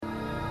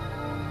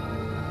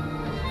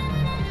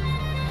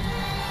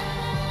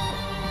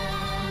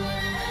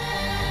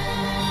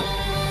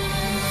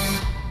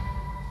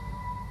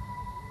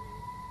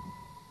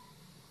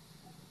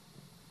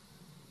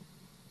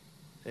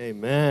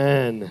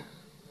Amen.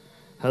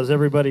 How's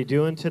everybody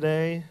doing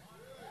today?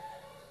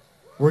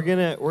 We're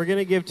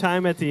gonna give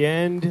time at the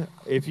end.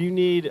 If you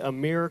need a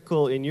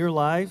miracle in your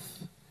life,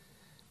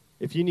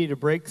 if you need a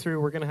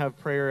breakthrough, we're gonna have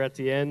prayer at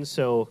the end.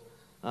 So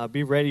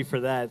be ready for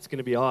that. It's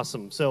gonna be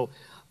awesome. So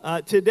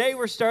today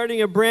we're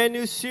starting a brand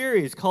new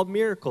series called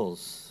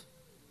Miracles.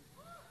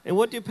 And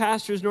what do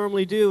pastors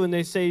normally do when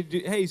they say,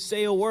 "Hey,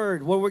 say a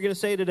word"? What are we gonna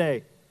say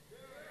today?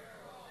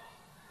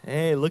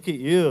 Hey, look at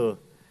you.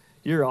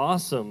 You're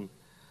awesome.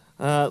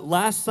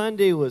 Last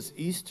Sunday was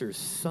Easter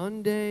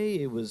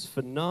Sunday. It was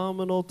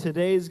phenomenal.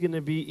 Today's going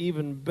to be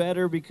even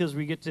better because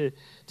we get to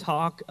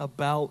talk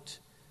about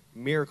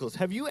miracles.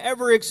 Have you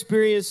ever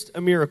experienced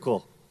a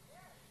miracle?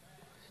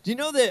 Do you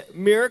know that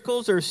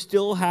miracles are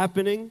still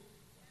happening?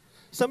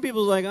 Some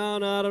people are like, "Oh,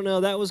 no, I don't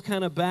know. That was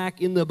kind of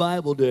back in the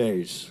Bible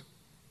days."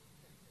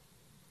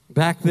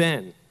 Back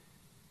then.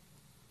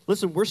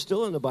 Listen, we're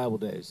still in the Bible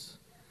days.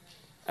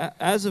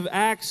 As of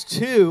Acts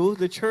 2,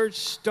 the church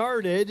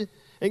started,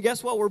 and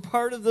guess what? We're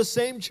part of the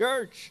same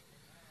church.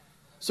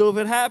 So if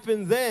it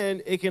happened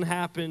then, it can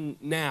happen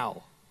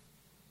now.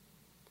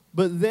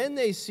 But then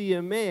they see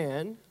a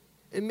man,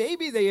 and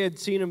maybe they had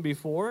seen him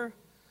before,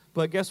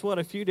 but guess what?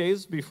 A few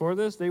days before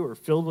this, they were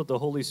filled with the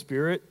Holy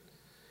Spirit,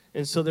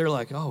 and so they're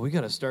like, "Oh, we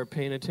got to start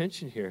paying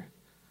attention here."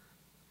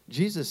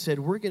 Jesus said,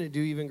 "We're going to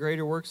do even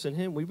greater works than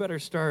him. We better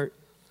start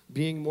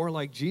being more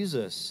like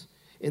Jesus."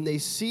 And they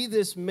see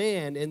this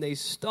man, and they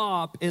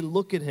stop and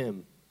look at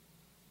him.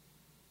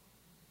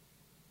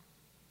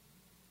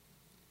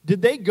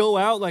 Did they go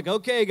out like,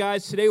 "Okay,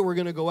 guys, today we're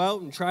going to go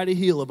out and try to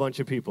heal a bunch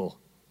of people"?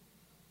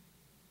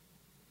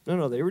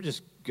 No, they were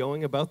just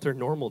going about their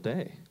normal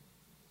day.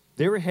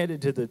 They were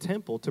headed to the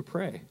temple to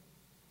pray.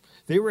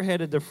 They were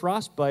headed to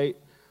Frostbite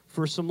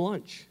for some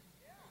lunch.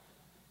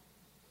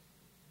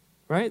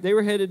 Right? They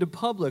were headed to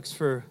Publix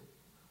for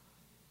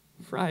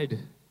fried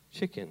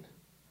chicken.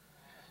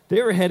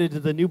 They were headed to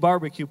the new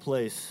barbecue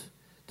place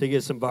to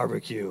get some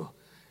barbecue.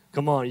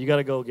 Come on, you got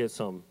to go get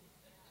some.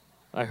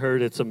 I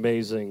heard it's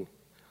amazing.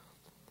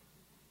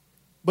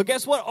 But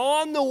guess what?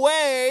 On the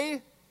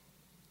way,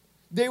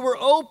 they were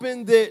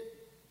open that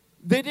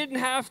they didn't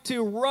have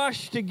to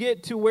rush to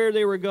get to where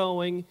they were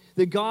going,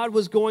 that God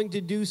was going to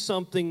do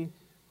something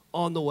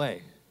on the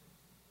way.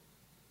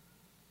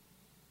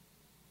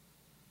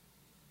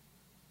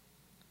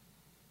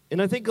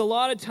 And I think a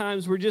lot of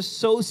times we're just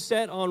so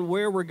set on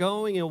where we're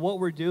going and what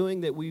we're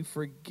doing that we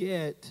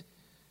forget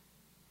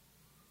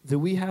that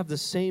we have the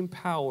same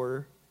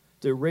power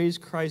to raise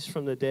Christ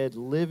from the dead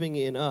living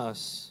in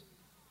us.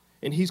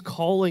 And he's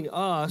calling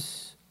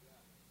us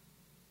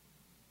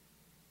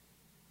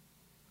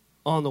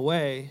on the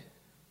way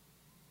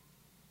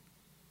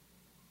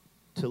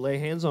to lay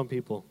hands on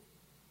people,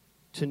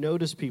 to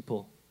notice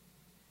people,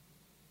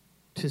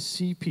 to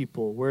see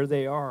people where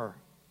they are.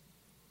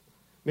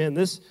 Man,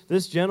 this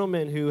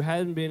gentleman who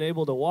hadn't been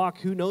able to walk,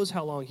 who knows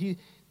how long,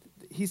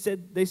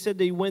 they said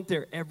they went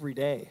there every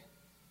day.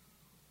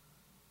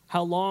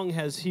 How long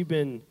has he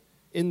been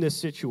in this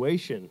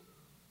situation?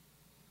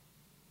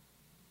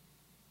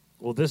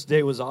 Well, this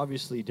day was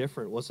obviously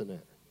different, wasn't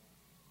it?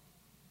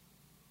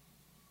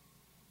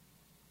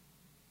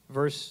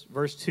 Verse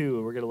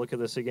 2, we're going to look at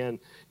this again.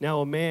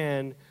 Now a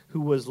man who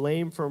was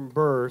lame from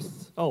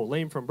birth. Oh,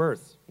 lame from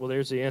birth. Well,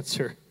 there's the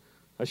answer.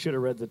 I should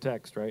have read the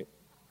text, right?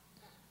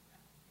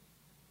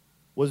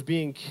 Was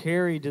being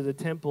carried to the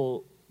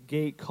temple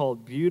gate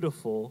called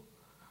Beautiful,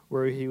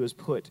 where he was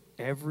put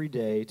every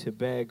day to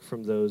beg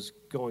from those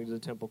going to the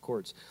temple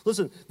courts.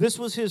 Listen, this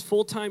was his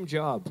full-time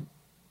job.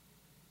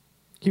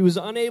 He was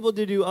unable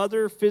to do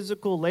other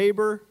physical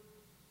labor.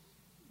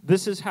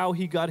 This is how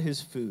he got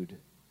his food.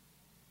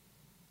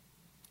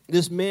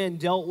 This man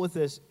dealt with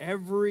this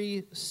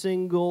every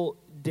single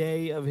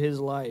day of his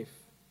life.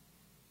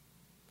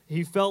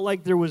 He felt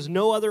like there was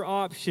no other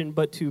option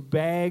but to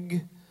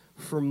beg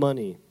for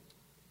money.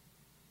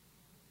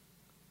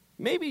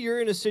 Maybe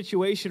you're in a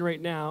situation right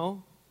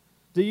now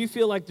that you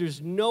feel like there's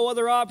no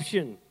other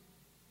option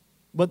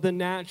but the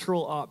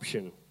natural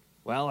option.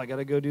 Well, I got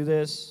to go do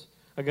this.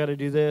 I got to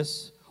do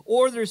this.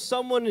 Or there's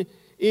someone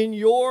in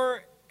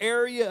your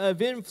area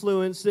of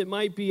influence that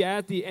might be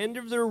at the end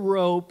of their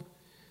rope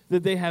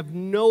that they have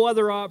no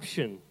other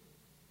option.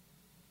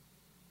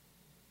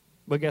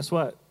 But guess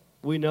what?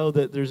 We know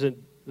that there's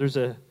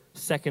a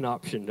second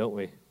option, don't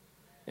we?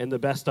 And the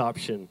best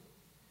option.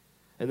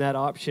 And that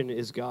option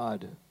is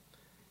God.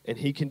 And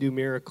he can do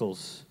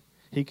miracles.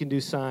 He can do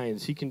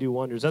signs. He can do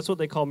wonders. That's what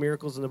they call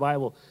miracles in the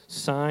Bible.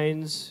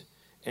 Signs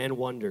and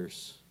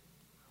wonders.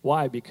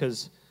 Why?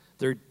 Because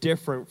they're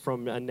different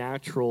from a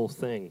natural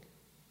thing.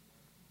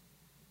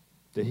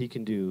 That he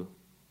can do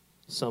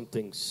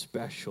something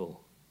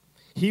special.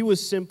 He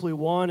was simply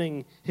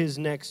wanting his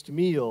next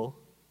meal.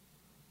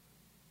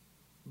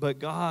 But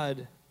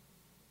God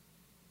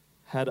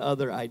had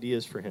other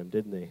ideas for him,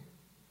 didn't he?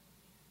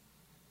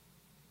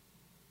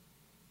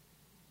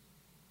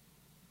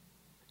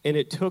 And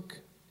it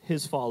took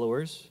his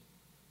followers,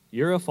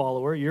 you're a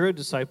follower, you're a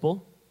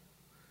disciple,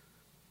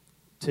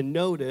 to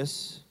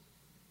notice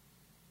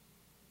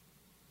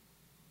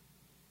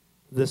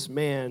this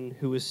man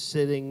who was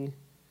sitting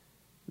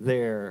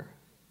there.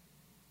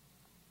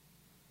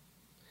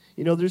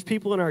 You know, there's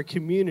people in our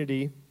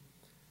community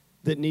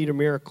that need a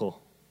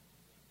miracle.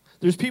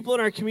 There's people in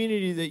our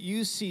community that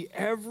you see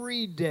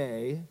every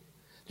day.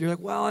 You're like,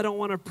 well, I don't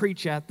want to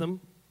preach at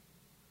them.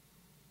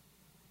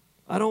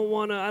 I don't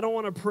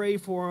want to pray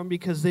for them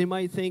because they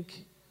might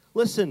think,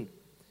 listen,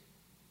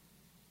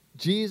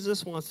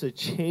 Jesus wants to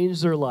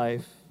change their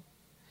life,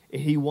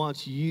 and he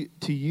wants you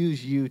to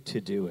use you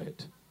to do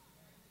it.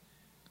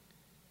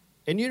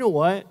 And you know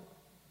what?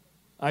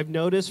 I've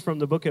noticed from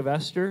the book of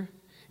Esther,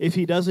 if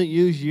he doesn't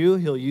use you,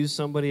 he'll use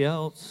somebody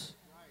else.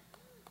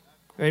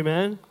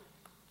 Amen?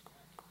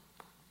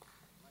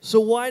 So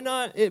why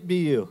not it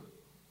be you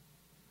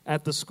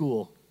at the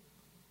school,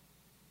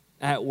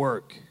 at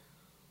work,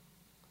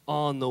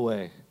 on the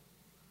way?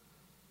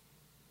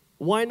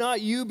 Why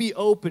not you be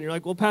open? You're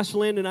like, well, Pastor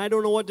Landon, I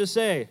don't know what to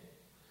say.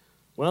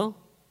 Well,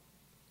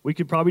 we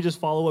could probably just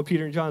follow what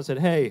Peter and John said.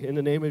 Hey, in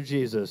the name of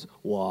Jesus,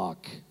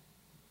 walk.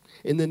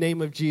 In the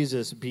name of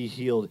Jesus, be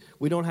healed.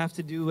 We don't have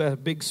to do a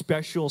big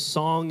special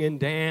song and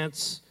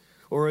dance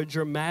or a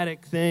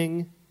dramatic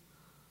thing.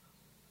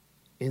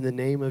 In the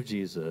name of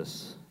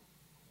Jesus,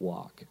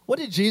 walk. What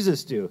did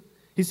Jesus do?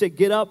 He said,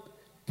 get up,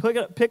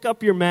 pick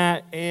up your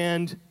mat,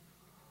 and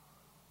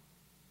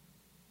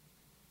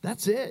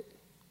that's it.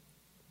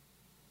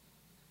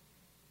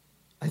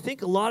 I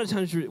think a lot of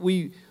times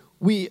we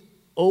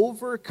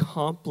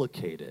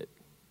overcomplicate it,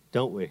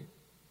 don't we?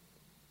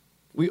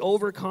 We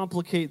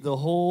overcomplicate the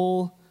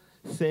whole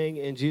thing,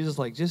 and Jesus is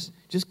like, just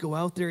go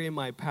out there in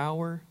my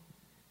power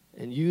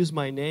and use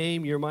my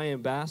name. You're my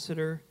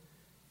ambassador.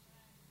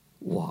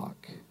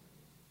 Walk.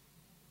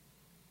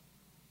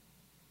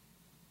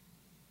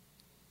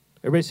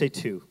 Everybody say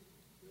 2.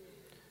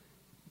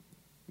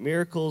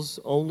 Miracles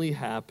only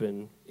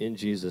happen in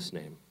Jesus'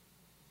 name.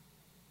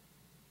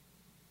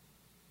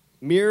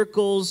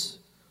 Miracles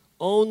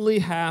only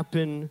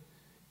happen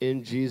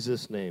in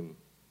Jesus' name.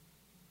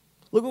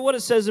 Look at what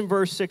it says in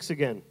verse 6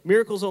 again.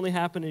 Miracles only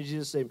happen in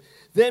Jesus' name.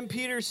 Then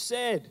Peter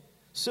said,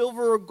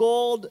 silver or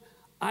gold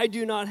I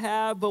do not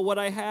have, but what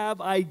I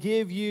have I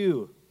give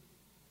you.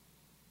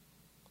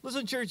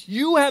 Listen, church,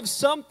 you have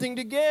something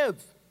to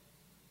give.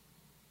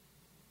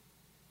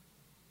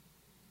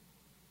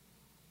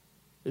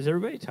 Is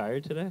everybody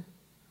tired today?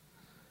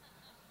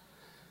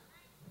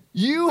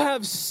 You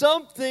have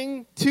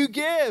something to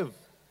give.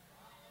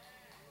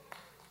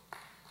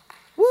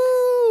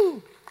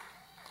 Woo!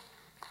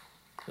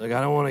 Like,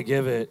 I don't want to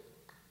give it.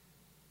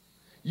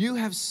 You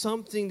have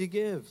something to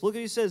give. Look what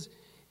he says.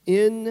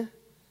 In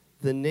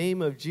the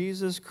name of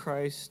Jesus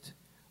Christ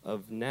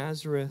of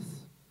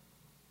Nazareth,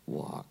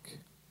 walk.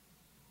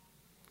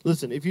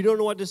 Listen, if you don't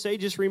know what to say,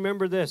 just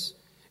remember this.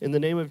 In the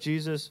name of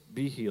Jesus,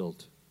 be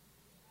healed.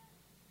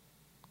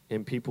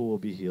 And people will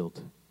be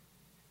healed.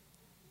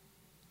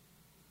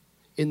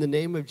 In the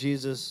name of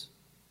Jesus,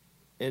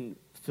 and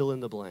fill in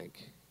the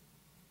blank.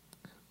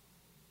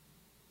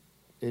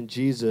 And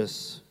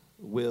Jesus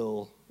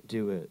will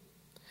do it.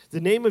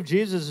 The name of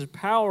Jesus is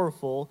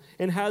powerful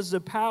and has the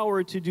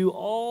power to do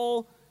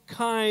all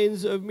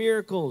kinds of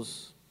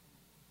miracles.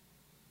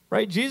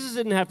 Right? Jesus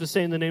didn't have to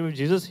say in the name of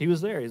Jesus. He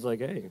was there. He's like,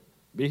 hey,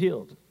 be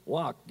healed.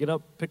 Walk. Get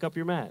up. Pick up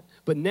your mat.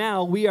 But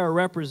now we are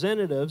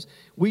representatives.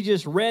 We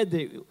just read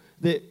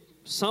that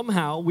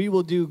somehow we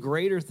will do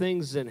greater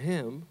things than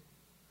him,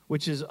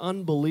 which is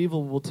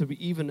unbelievable to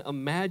even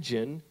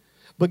imagine.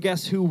 But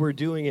guess who we're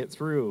doing it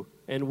through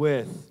and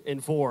with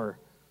and for?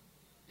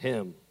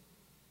 Him.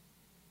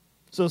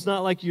 So it's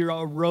not like you're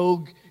a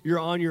rogue, you're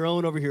on your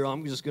own over here.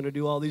 I'm just going to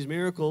do all these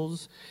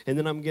miracles, and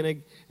then I'm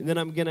going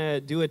to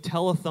do a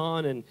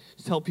telethon and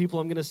tell people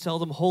I'm going to sell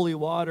them holy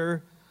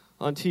water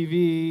on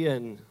TV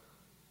and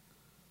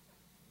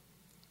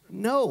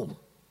no.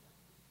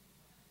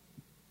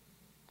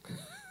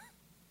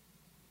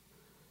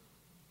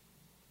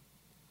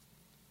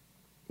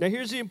 Now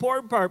here's the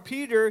important part.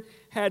 Peter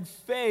had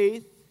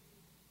faith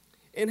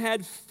and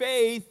had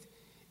faith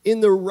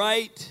in the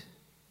right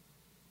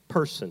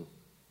person.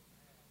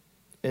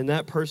 And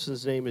that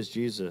person's name is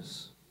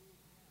Jesus.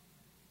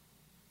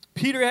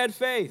 Peter had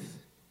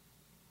faith.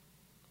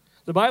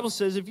 The Bible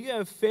says if you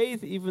have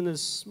faith even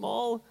as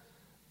small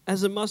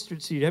as a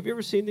mustard seed. Have you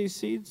ever seen these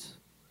seeds?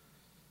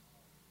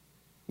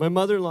 My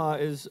mother-in-law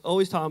is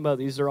always talking about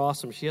these. They're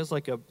awesome. She has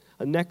like a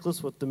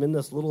necklace with them in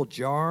this little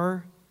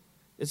jar.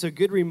 It's a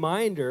good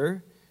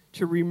reminder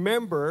to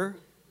remember,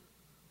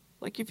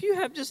 like if you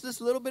have just this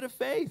little bit of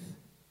faith,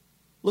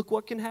 look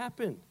what can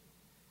happen.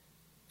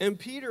 And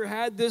Peter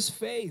had this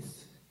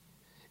faith.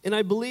 And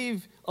I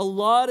believe a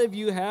lot of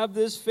you have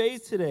this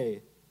faith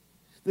today.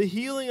 The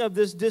healing of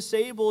this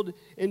disabled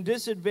and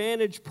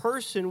disadvantaged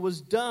person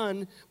was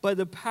done by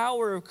the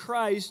power of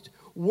Christ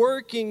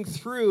working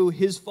through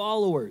his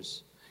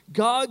followers.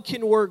 God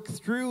can work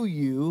through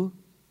you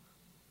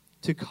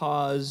to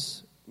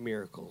cause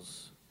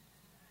miracles.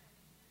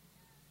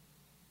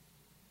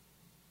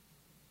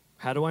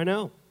 How do I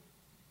know?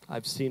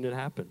 I've seen it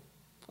happen.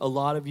 A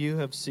lot of you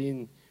have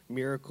seen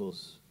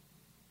miracles.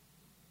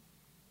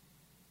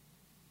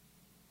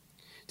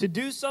 To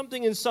do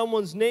something in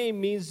someone's name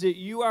means that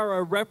you are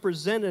a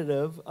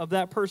representative of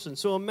that person.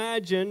 So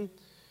imagine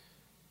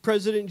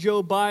President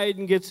Joe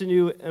Biden gets a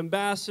new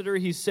ambassador.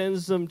 He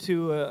sends them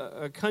to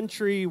a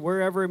country,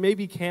 wherever,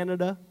 maybe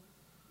Canada.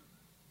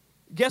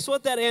 Guess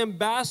what that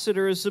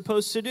ambassador is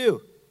supposed to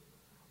do?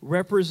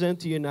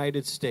 Represent the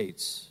United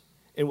States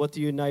and what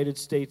the United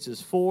States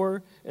is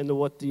for and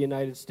what the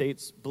United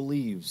States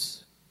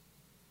believes.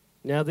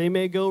 Now, they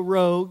may go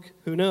rogue,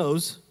 who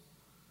knows,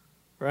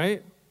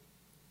 right?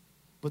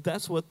 But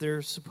that's what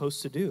they're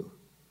supposed to do.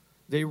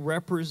 They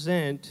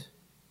represent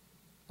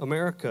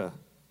America.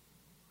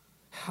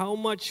 How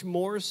much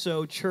more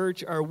so,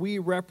 church, are we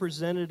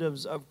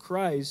representatives of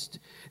Christ?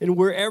 And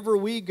wherever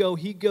we go,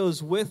 he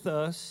goes with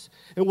us.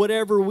 And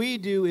whatever we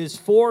do is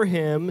for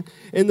him.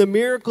 And the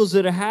miracles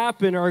that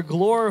happen are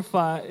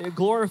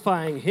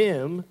glorifying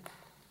him.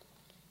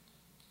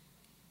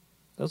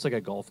 That was like a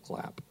golf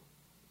clap.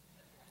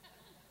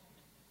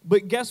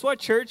 But guess what,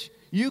 church?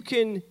 You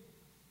can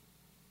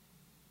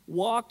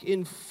walk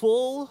in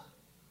full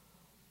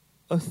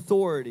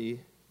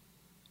authority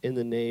in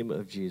the name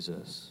of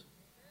Jesus.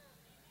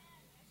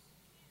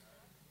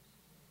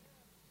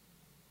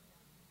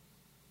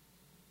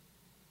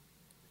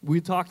 We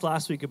talked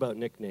last week about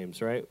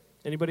nicknames, right?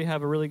 Anybody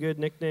have a really good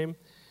nickname?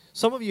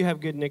 Some of you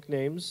have good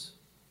nicknames.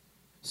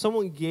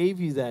 Someone gave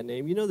you that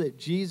name. You know that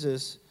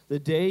Jesus, the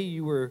day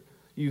you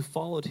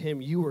followed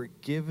him, you were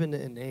given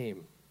a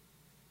name.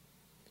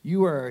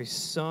 You are a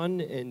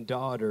son and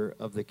daughter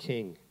of the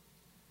King.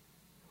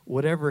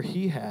 Whatever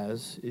he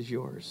has is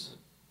yours.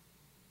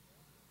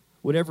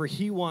 Whatever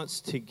he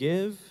wants to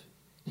give,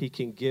 he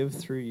can give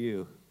through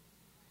you.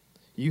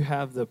 You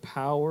have the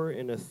power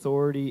and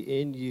authority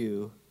in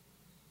you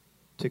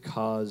to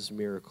cause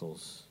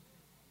miracles.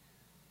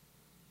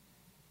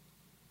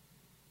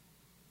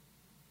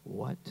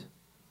 What?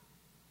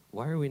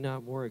 Why are we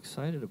not more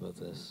excited about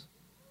this?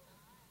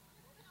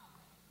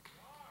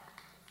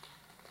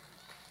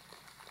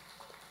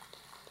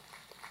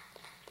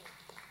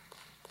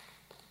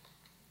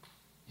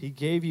 He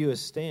gave you a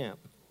stamp.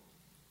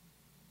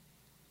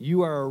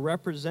 You are a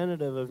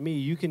representative of me.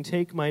 You can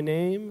take my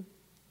name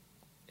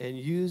and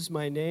use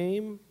my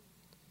name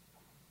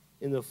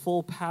in the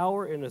full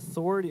power and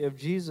authority of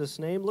Jesus'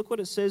 name. Look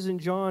what it says in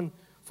John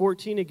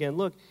 14 again.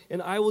 Look,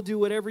 and I will do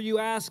whatever you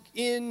ask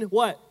in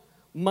what?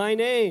 My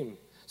name.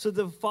 So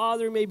the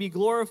Father may be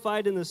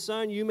glorified in the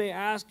Son. You may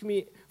ask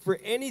me for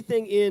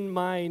anything in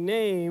my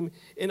name,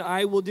 and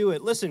I will do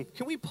it. Listen,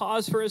 can we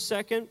pause for a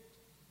second?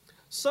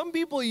 Some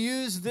people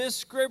use this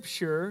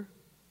scripture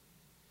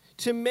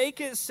to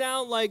make it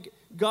sound like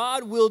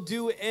God will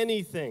do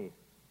anything.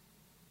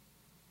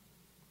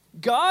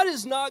 God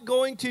is not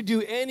going to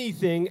do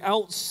anything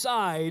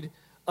outside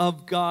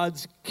of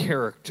God's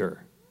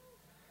character.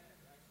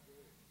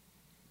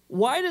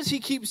 Why does he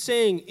keep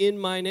saying, in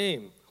my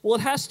name? Well,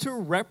 it has to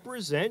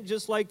represent,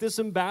 just like this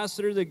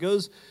ambassador that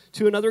goes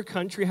to another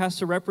country has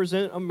to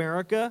represent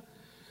America.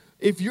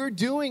 If you're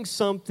doing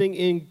something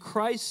in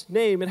Christ's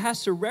name, it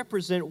has to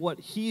represent what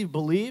he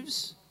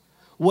believes,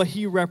 what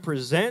he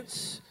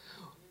represents,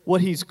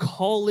 what he's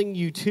calling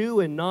you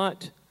to and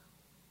not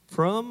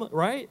from,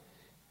 right?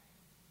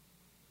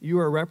 You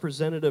are a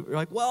representative. You're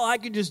like, well, I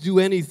could just do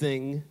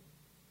anything.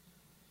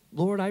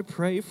 Lord, I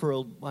pray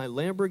for my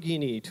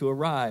Lamborghini to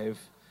arrive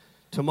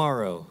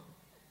tomorrow.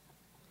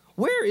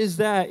 Where is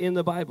that in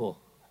the Bible?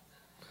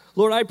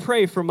 Lord, I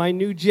pray for my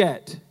new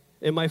jet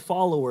and my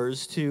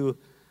followers to...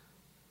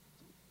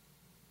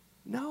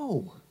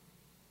 No.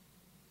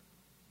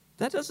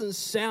 That doesn't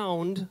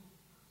sound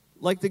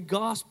like the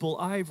gospel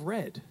I've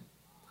read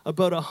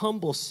about a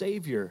humble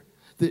Savior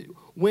that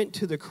went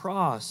to the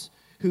cross,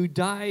 who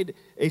died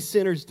a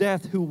sinner's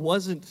death, who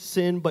wasn't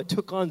sin but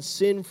took on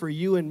sin for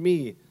you and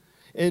me,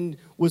 and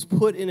was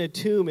put in a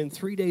tomb, and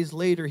 3 days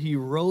later he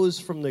rose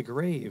from the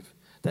grave.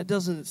 That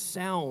doesn't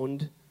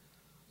sound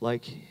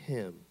like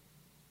him.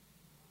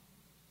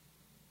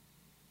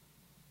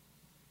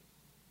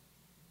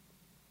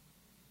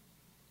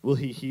 Will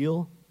he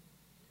heal?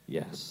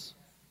 Yes.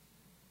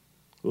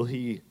 Will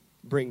he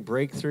bring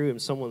breakthrough in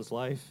someone's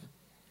life?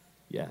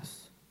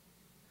 Yes.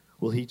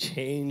 Will he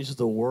change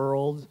the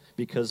world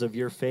because of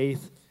your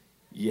faith?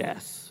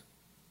 Yes.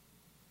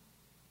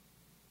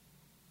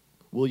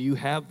 Will you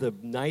have the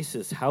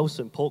nicest house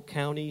in Polk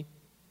County?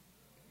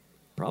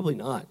 Probably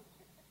not,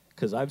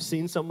 because I've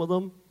seen some of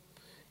them,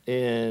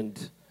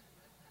 and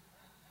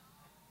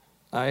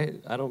I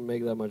don't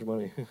make that much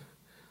money.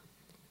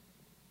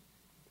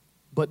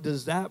 But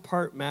does that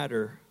part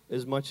matter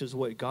as much as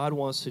what God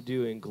wants to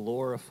do and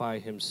glorify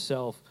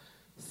himself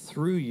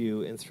through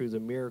you and through the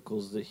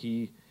miracles that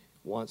he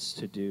wants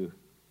to do?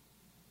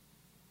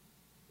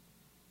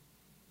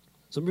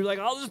 Some people are like,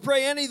 I'll just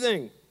pray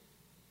anything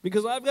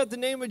because I've got the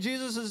name of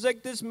Jesus. It's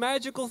like this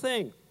magical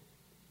thing.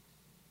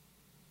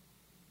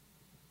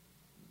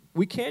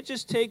 We can't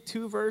just take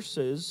 2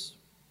 verses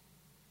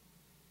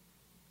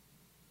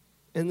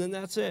and then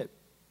that's it.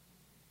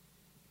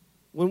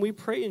 When we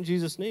pray in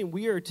Jesus' name,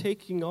 we are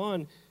taking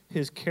on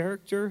his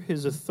character,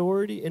 his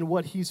authority, and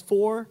what he's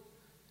for,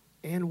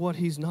 and what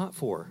he's not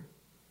for.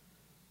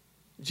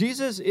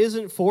 Jesus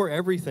isn't for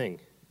everything.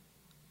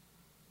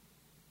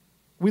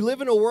 We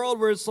live in a world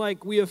where it's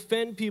like we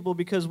offend people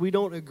because we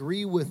don't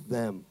agree with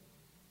them.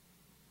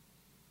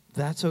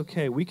 That's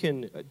okay. We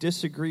can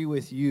disagree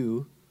with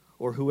you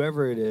or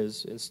whoever it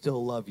is and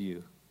still love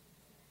you.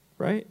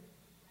 Right?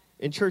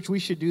 In church, we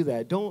should do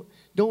that.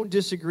 Don't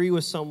disagree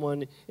with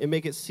someone and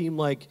make it seem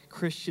like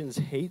Christians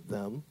hate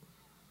them.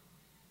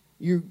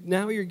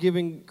 Now you're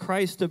giving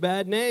Christ a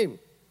bad name.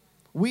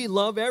 We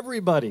love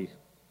everybody.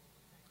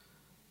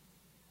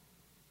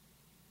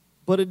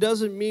 But it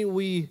doesn't mean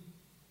we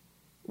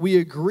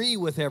agree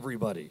with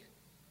everybody.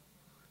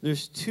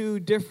 There's two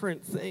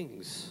different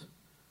things.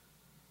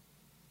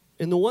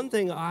 And the one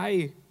thing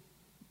I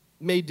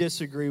may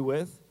disagree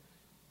with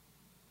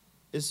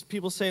is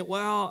people saying,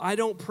 well, I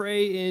don't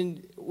pray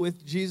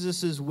with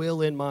Jesus'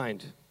 will in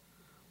mind.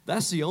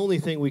 That's the only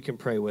thing we can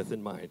pray with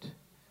in mind,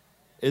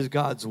 is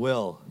God's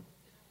will.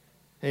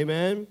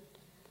 Amen?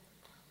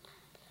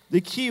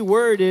 The key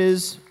word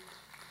is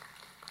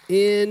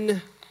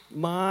in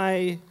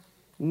my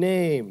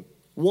name.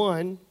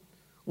 One,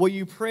 what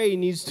you pray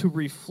needs to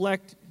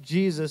reflect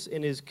Jesus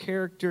and his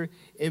character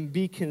and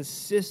be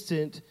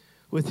consistent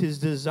with his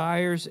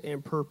desires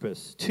and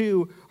purpose.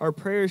 Two, our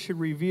prayer should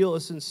reveal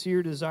a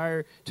sincere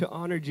desire to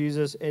honor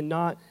Jesus and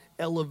not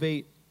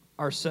elevate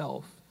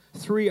ourselves.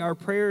 Three, our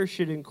prayer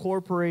should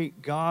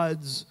incorporate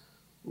God's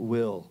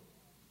will.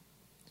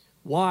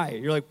 Why?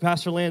 You're like,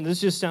 Pastor Landon, this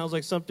just sounds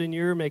like something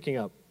you're making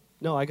up.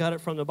 No, I got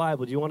it from the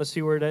Bible. Do you want to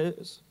see where it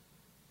is?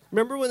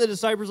 Remember when the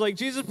disciples were like,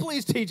 Jesus,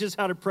 please teach us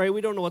how to pray. We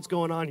don't know what's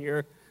going on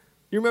here.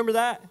 You remember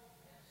that?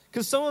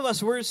 Because some of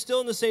us, we're still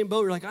in the same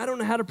boat. We're like, I don't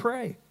know how to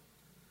pray.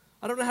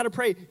 I don't know how to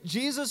pray.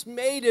 Jesus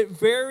made it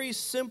very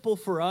simple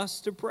for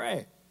us to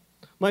pray.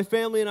 My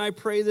family and I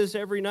pray this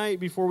every night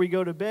before we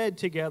go to bed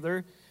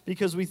together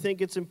because we think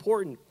it's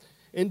important.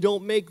 And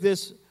don't make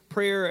this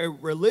prayer a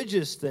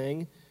religious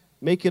thing.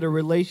 Make it a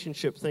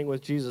relationship thing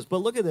with Jesus. But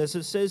look at this.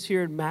 It says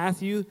here in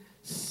Matthew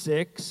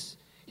 6,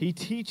 he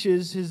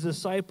teaches his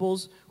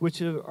disciples,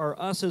 which are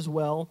us as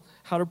well,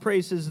 how to pray.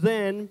 He says,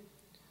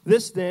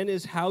 this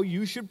is how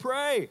you should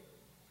pray.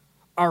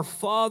 Our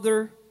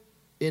Father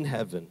in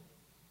heaven.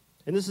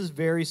 And this is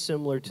very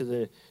similar to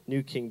the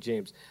New King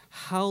James.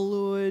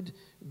 Hallowed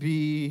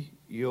be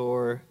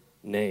your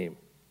name.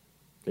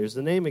 There's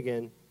the name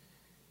again.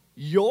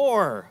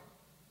 Your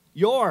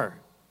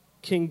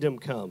kingdom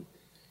come.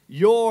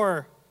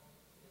 Your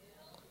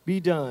be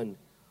done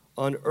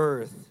on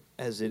earth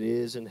as it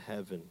is in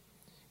heaven.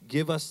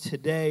 Give us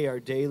today our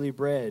daily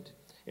bread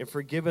and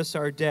forgive us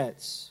our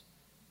debts,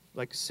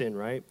 like sin,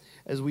 right?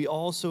 As we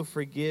also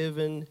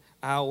forgiven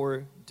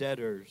our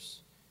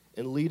debtors.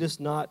 And lead us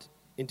not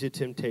into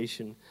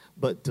temptation,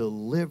 but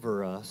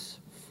deliver us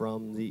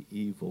from the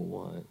evil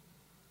one.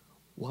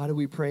 Why do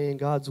we pray in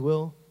God's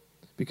will?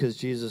 Because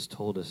Jesus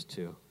told us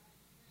to.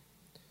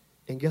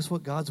 And guess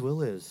what God's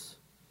will is?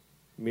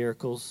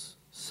 Miracles,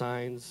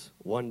 signs,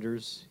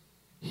 wonders,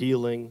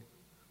 healing,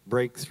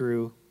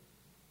 breakthrough.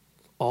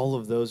 All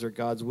of those are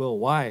God's will.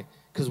 Why?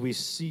 Because we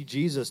see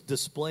Jesus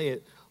display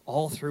it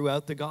all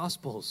throughout the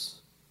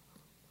Gospels.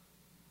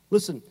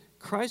 Listen,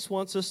 Christ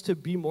wants us to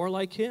be more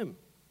like him.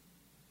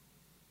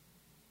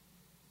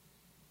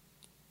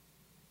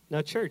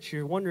 Now, church,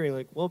 you're wondering,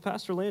 like, well,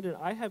 Pastor Landon,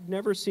 I have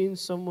never seen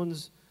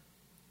someone's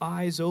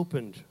eyes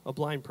opened, a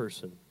blind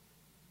person.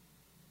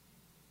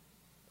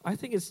 I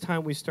think it's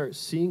time we start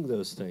seeing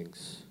those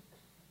things.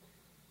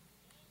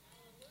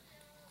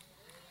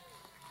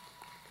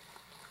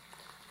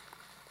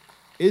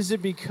 Is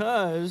it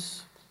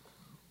because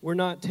we're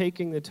not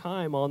taking the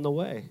time on the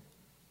way?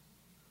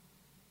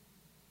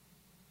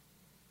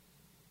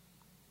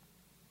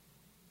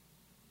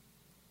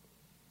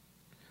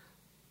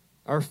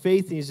 Our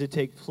faith needs to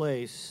take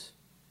place.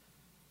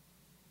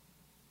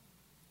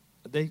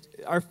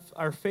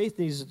 Our faith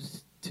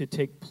needs to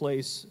take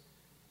place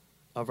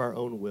of our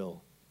own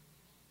will.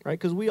 Right?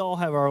 Because we all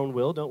have our own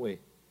will, don't we?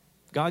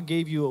 God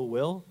gave you a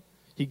will.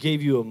 He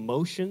gave you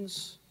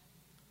emotions.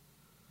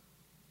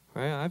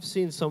 Right? I've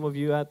seen some of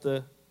you at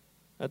the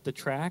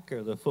track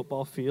or the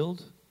football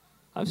field.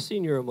 I've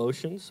seen your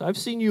emotions. I've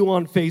seen you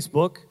on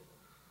Facebook.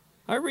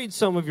 I read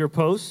some of your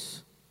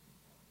posts.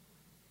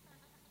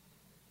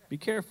 Be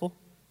careful.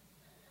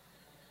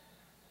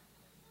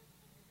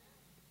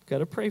 Got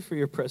to pray for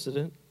your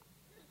president.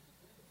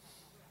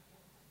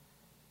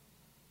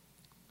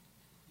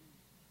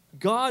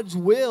 God's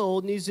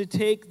will needs to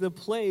take the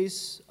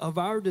place of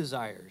our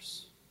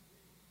desires.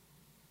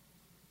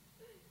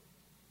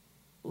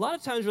 A lot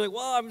of times we're like,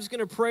 well, I'm just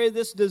going to pray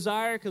this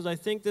desire because I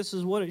think this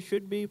is what it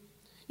should be.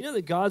 You know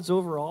that God's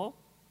overall,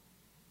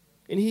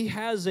 and he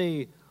has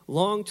a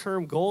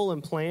long-term goal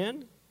and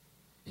plan.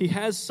 He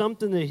has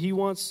something that he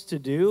wants to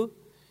do,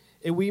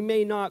 and we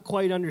may not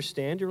quite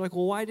understand. You're like,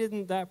 well, why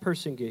didn't that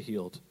person get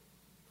healed?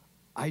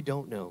 I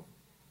don't know.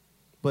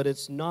 But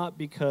it's not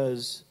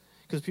because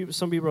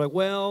some people are like,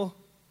 well,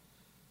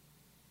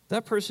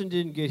 that person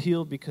didn't get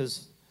healed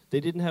because they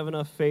didn't have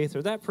enough faith,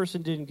 or that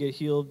person didn't get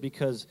healed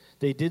because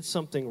they did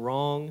something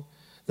wrong.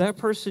 That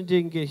person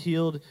didn't get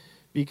healed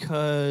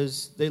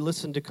because they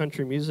listened to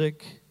country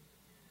music.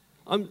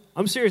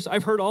 I'm serious.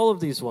 I've heard all of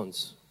these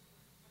ones.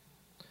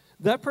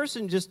 That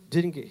person just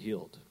didn't get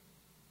healed.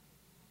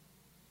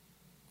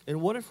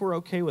 And what if we're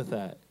okay with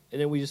that? And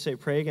then we just say,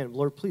 pray again,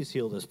 Lord, please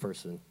heal this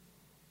person.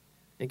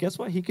 And guess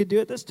what? He could do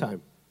it this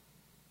time.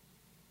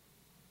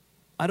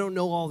 I don't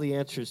know all the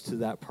answers to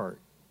that part.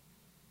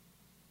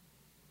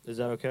 Is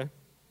that okay?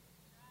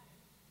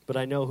 But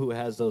I know who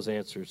has those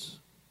answers.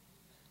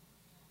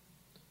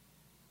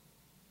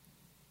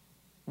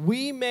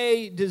 We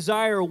may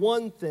desire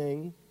one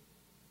thing,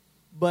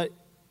 but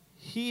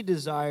he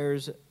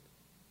desires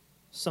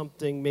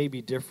something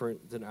maybe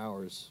different than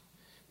ours.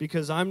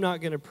 Because I'm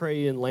not going to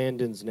pray in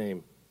Landon's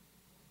name.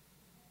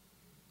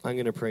 I'm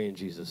going to pray in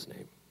Jesus'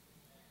 name.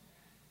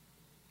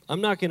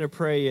 I'm not going to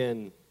pray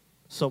in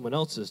someone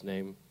else's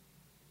name.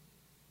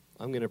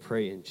 I'm going to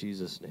pray in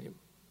Jesus' name.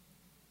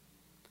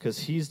 Because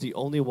he's the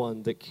only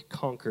one that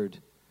conquered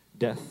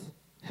death,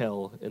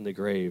 hell, and the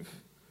grave.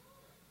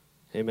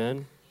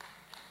 Amen?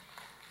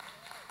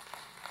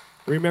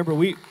 Remember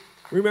we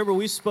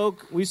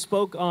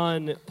spoke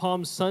on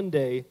Palm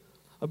Sunday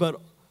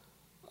about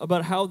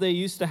how they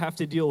used to have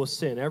to deal with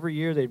sin. Every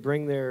year they'd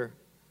bring their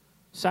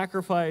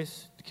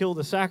sacrifice, kill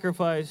the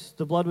sacrifice,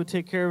 the blood would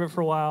take care of it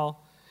for a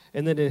while,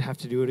 and then they'd have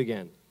to do it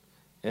again,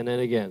 and then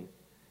again,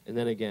 and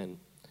then again.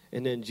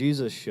 And then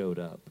Jesus showed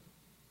up.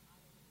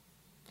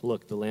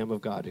 Look, the Lamb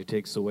of God who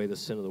takes away the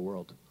sin of the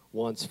world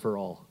once for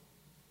all.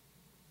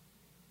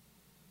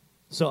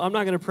 So I'm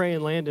not going to pray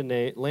in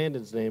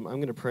Landon's name. I'm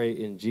going to pray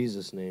in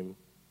Jesus' name.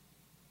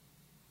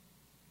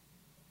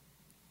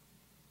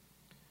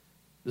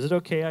 Is it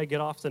okay I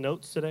get off the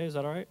notes today? Is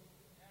that all right?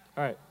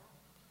 All right.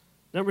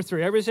 Number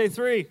 3. Everybody say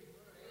 3.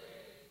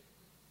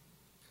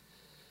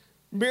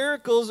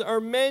 Miracles are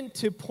meant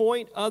to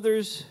point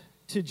others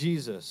to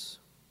Jesus.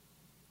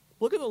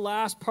 Look at the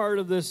last part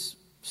of this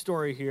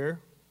story here.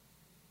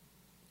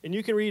 And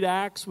you can read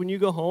Acts when you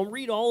go home.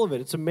 Read all of it.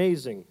 It's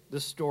amazing,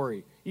 this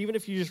story. Even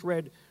if you just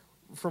read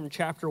from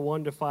chapter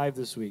 1 to 5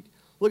 this week.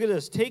 Look at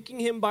this. Taking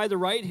him by the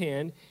right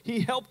hand, he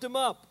helped him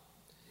up.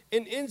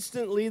 And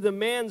instantly the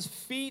man's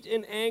feet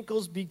and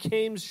ankles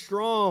became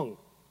strong.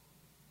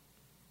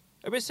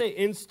 Everybody say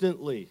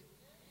instantly.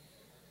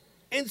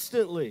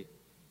 Instantly.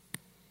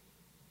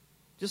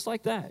 Just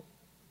like that.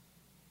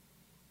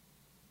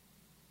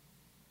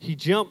 He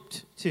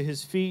jumped to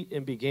his feet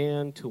and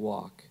began to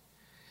walk.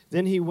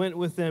 Then he went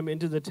with them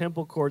into the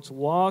temple courts,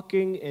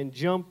 walking and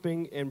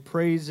jumping and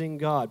praising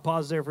God.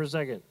 Pause there for a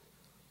second.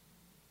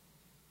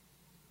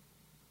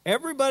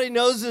 Everybody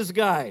knows this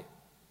guy,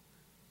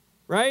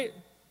 right?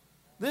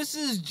 This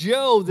is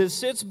Joe that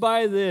sits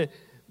by the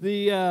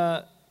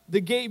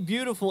Gate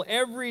Beautiful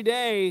every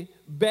day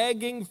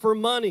begging for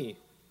money.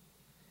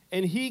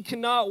 And he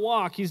cannot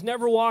walk. He's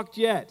never walked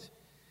yet.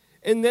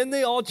 And then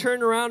they all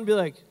turn around and be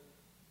like,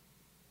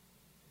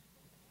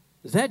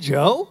 is that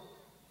Joe?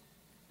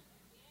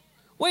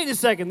 Wait a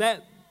second,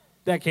 that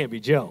can't be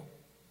Joe.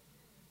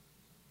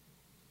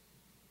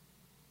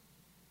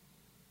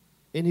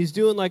 And he's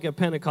doing like a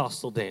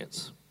Pentecostal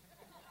dance.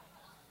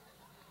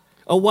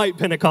 A white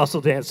Pentecostal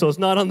dance, so it's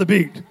not on the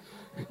beat.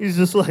 He's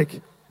just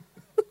like...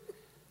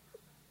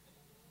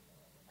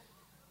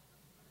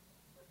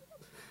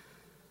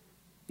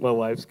 My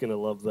wife's going to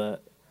love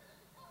that.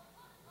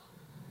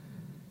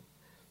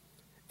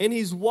 And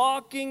he's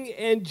walking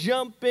and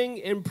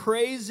jumping and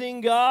praising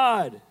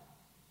God.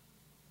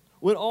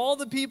 When all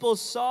the people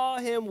saw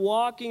him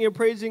walking and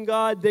praising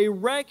God, they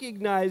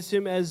recognized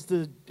him as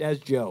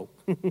Joe.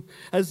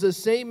 As the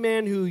same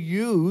man who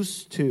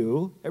used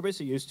to, everybody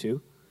say used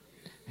to.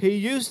 He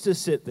used to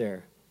sit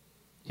there.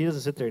 He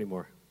doesn't sit there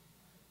anymore.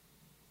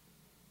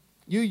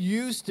 You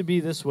used to be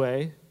this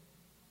way.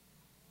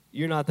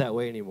 You're not that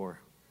way anymore.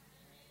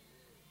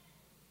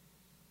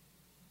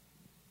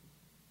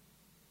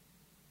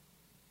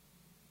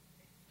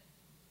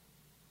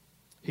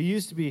 He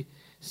used to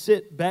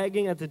sit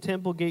begging at the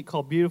temple gate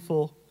called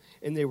Beautiful,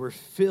 and they were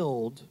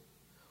filled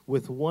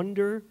with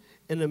wonder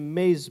and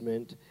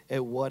amazement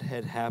at what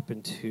had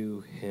happened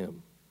to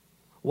him.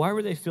 Why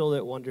were they filled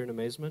at wonder and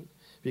amazement?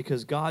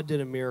 Because God did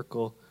a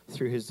miracle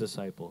through his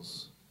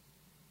disciples.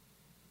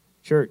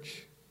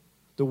 Church,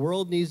 the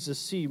world needs to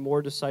see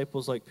more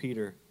disciples like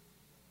Peter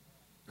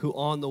who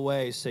on the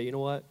way say, you know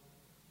what?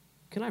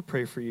 Can I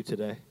pray for you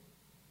today?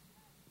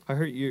 I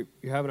heard you're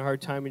having a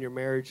hard time in your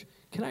marriage.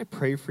 Can I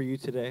pray for you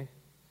today?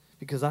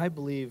 Because I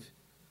believe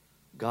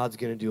God's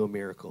going to do a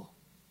miracle.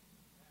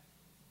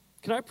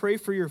 Can I pray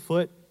for your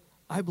foot?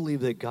 I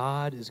believe that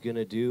God is going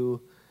to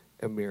do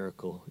a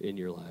miracle in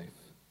your life.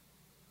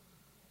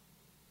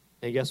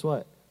 And guess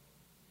what?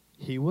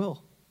 He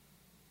will.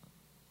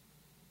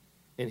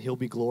 And he'll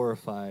be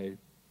glorified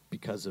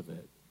because of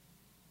it.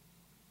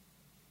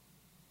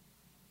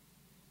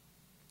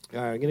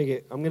 All right,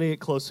 I'm gonna get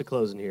close to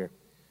closing here.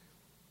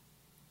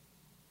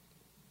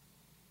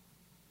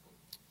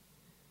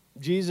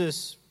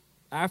 Jesus,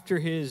 after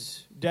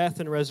his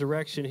death and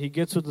resurrection, he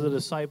gets with the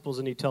disciples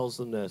and he tells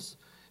them this.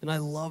 And I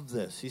love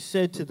this. He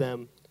said to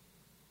them,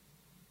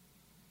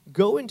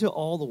 Go into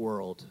all the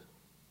world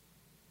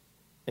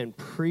and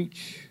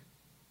preach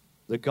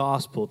the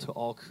gospel to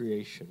all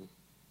creation.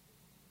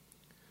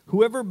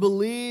 Whoever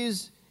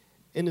believes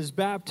and is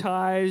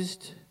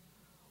baptized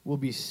will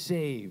be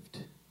saved.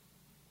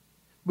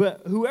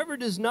 But whoever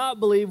does not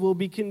believe will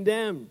be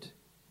condemned.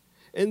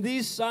 And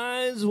these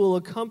signs will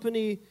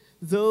accompany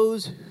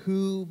those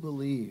who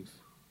believe.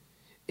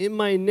 In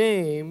my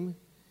name,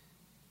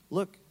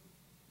 look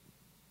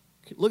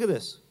at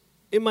this.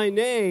 In my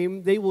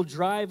name, they will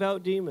drive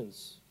out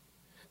demons.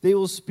 They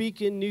will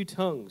speak in new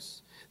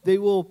tongues. They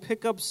will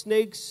pick up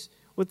snakes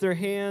with their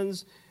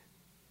hands.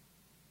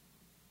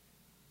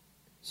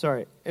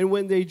 And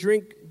when they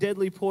drink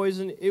deadly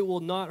poison, it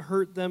will not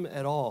hurt them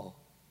at all.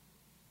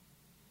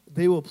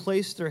 They will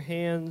place their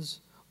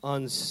hands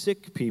on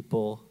sick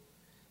people,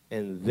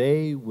 and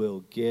they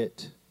will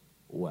get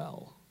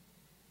well.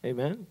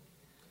 Amen?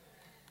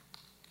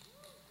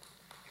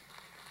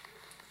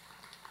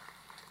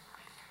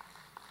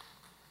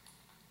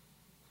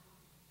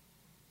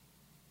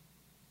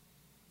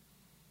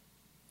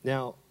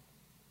 Now,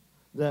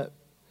 that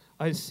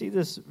I see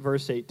this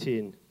verse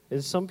 18,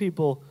 and some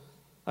people,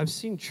 I've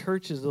seen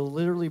churches that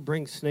literally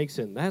bring snakes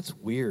in. That's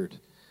weird.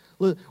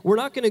 We're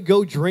not going to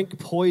go drink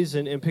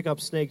poison and pick up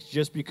snakes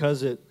just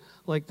because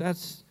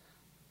that's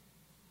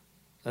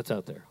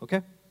out there,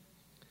 okay?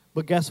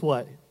 But guess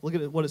what? Look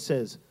at what it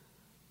says.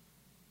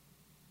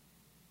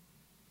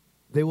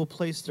 They will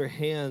place their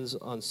hands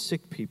on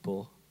sick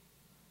people,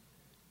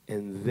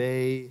 and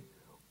they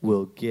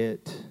will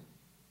get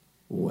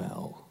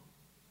well.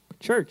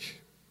 Church,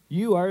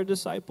 you are a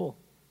disciple.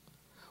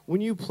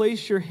 When you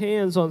place your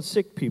hands on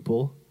sick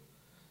people,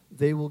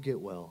 they will get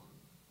well.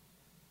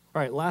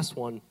 All right, last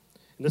one.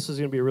 And this is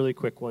going to be a really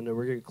quick one, and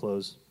we're going to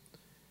close.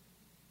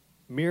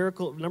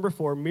 Number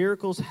 4,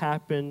 miracles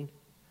happen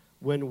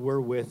when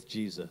we're with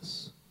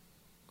Jesus.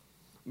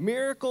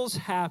 Miracles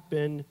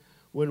happen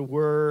when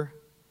we're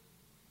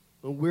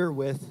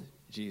with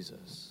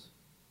Jesus.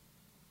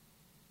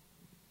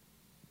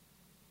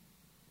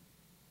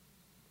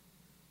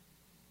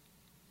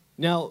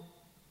 Now,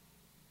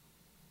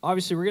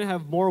 obviously, we're going to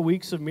have more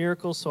weeks of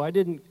miracles, so I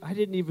didn't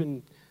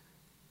even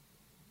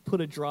put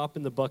a drop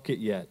in the bucket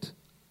yet.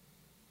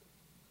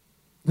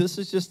 This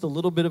is just a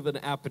little bit of an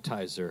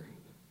appetizer.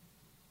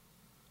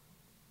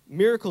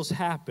 Miracles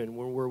happen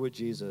when we're with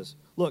Jesus.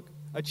 Look,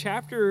 a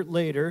chapter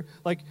later,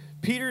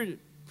 Peter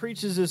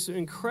preaches this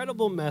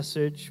incredible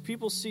message.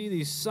 People see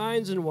these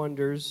signs and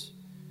wonders,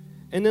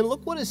 and then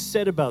look what is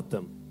said about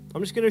them.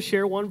 I'm just going to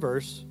share one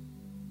verse.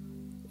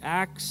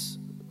 Acts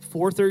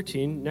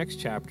 4:13, next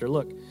chapter.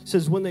 Look, it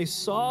says, when they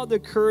saw the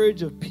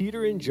courage of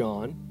Peter and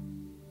John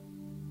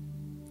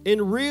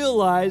and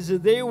realized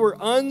that they were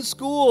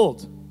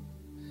unschooled,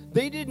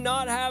 they did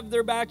not have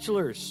their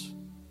bachelor's.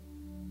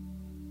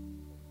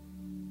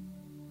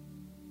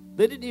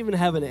 They didn't even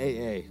have an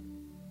AA.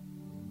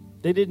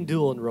 They didn't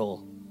dual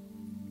enroll.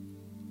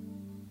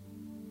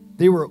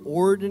 They were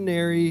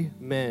ordinary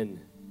men.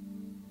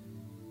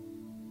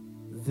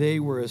 They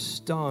were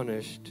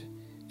astonished,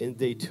 and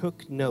they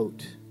took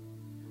note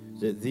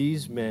that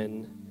these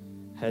men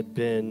had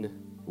been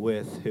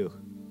with who?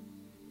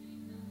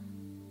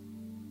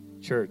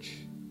 Church,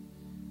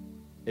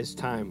 it's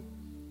time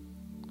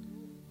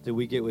that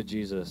we get with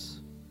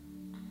Jesus.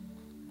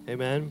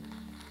 Amen?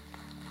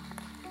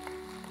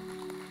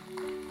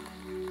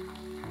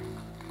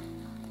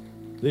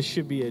 This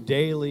should be a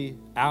daily,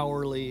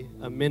 hourly,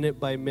 a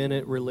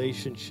minute-by-minute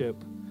relationship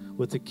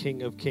with the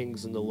King of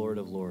Kings and the Lord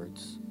of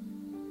Lords.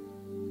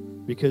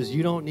 Because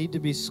you don't need to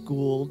be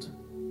schooled.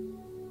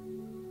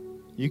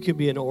 You can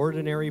be an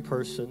ordinary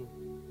person.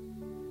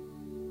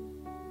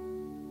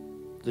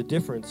 The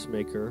difference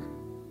maker.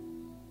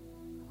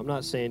 I'm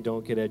not saying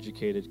don't get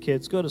educated.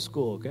 Kids, go to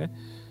school, okay?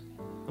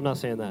 I'm not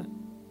saying that.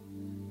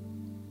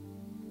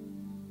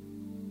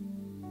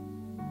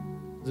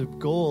 The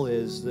goal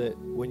is that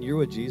when you're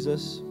with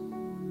Jesus,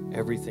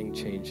 everything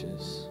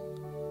changes.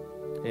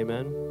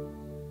 Amen?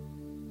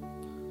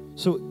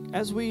 So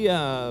as we,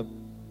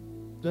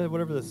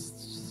 whatever the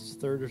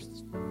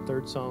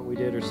third song we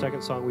did or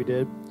second song we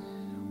did,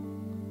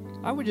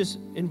 I would just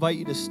invite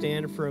you to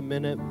stand for a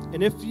minute.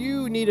 And if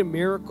you need a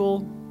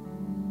miracle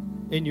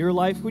in your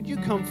life, would you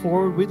come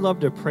forward? We'd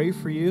love to pray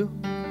for you.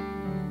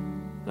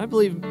 And I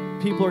believe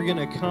people are going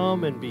to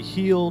come and be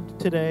healed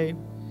today.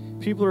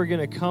 People are going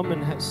to come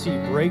and see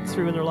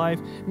breakthrough in their life.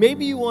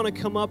 Maybe you want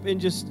to come up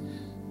and just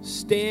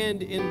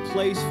stand in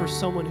place for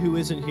someone who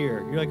isn't here.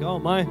 You're like, oh,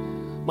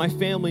 my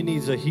family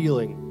needs a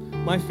healing.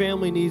 My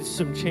family needs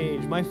some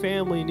change. My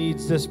family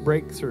needs this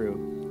breakthrough.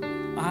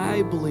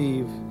 I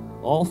believe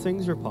all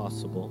things are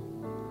possible.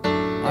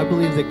 I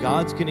believe that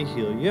God's going to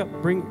heal you. Yep,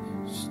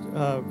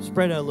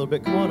 spread out a little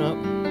bit. Come on up.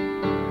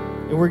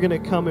 And we're going to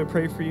come and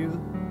pray for you.